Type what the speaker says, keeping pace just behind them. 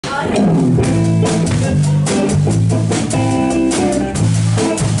West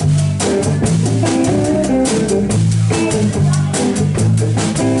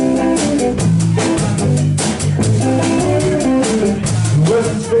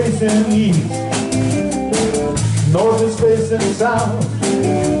is facing east, north is facing south.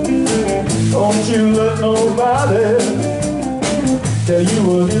 Don't you let nobody tell you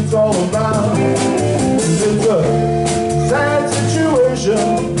what it's all about. It's a sad situation,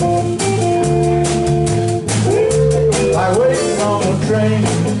 like waiting on a train.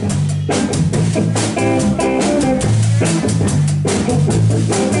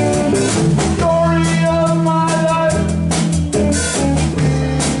 Story of my life,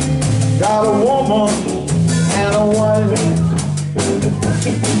 got a woman and a wife.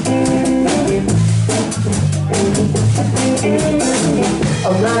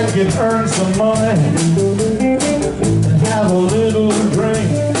 A man can earn some money and have a little drink.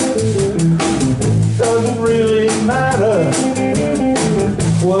 Doesn't really matter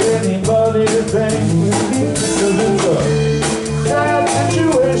what anybody thinks, 'cause it's a sad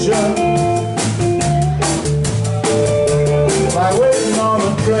situation, like waiting on a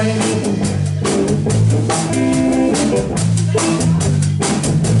train.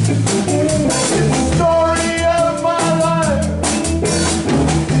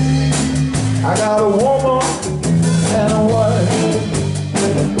 I got a woman and a wife.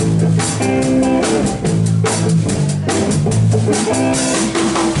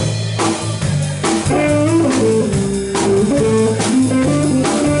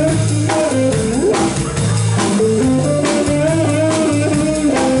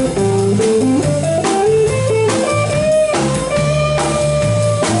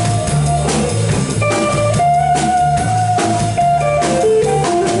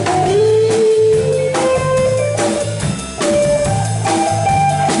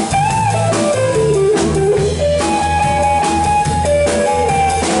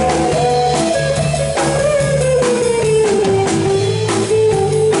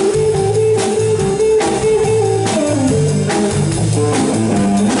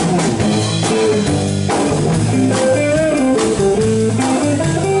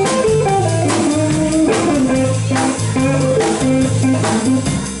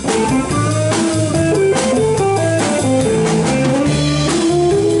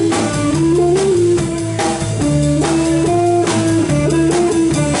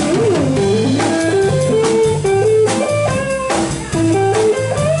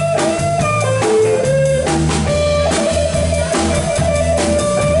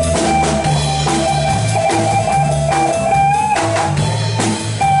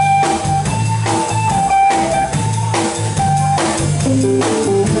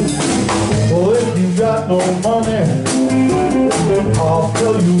 Well, if you got no money, I'll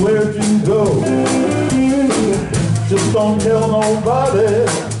tell you where to go. Just don't tell nobody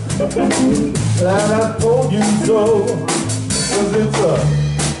that I told you so, 'cause it's a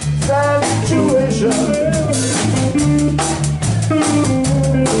sad situation,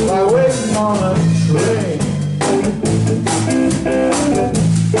 like waiting on a train.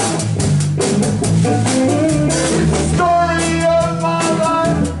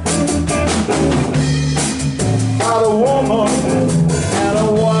 A woman and a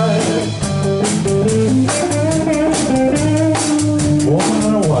wife. Woman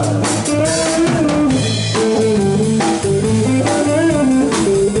and a wife.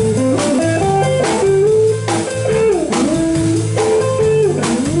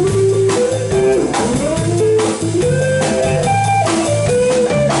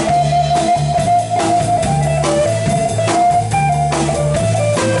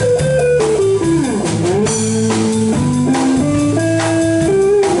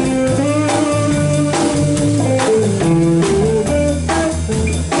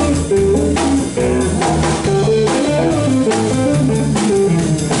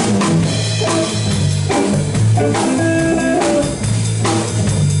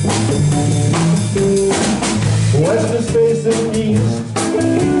 West is facing east,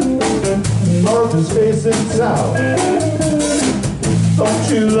 north is facing south. Don't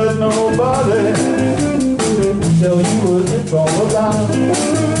you let nobody tell you what it's all about.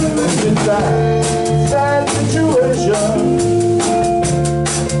 It's that sad situation,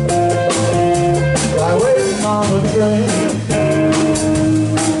 like waiting on a train.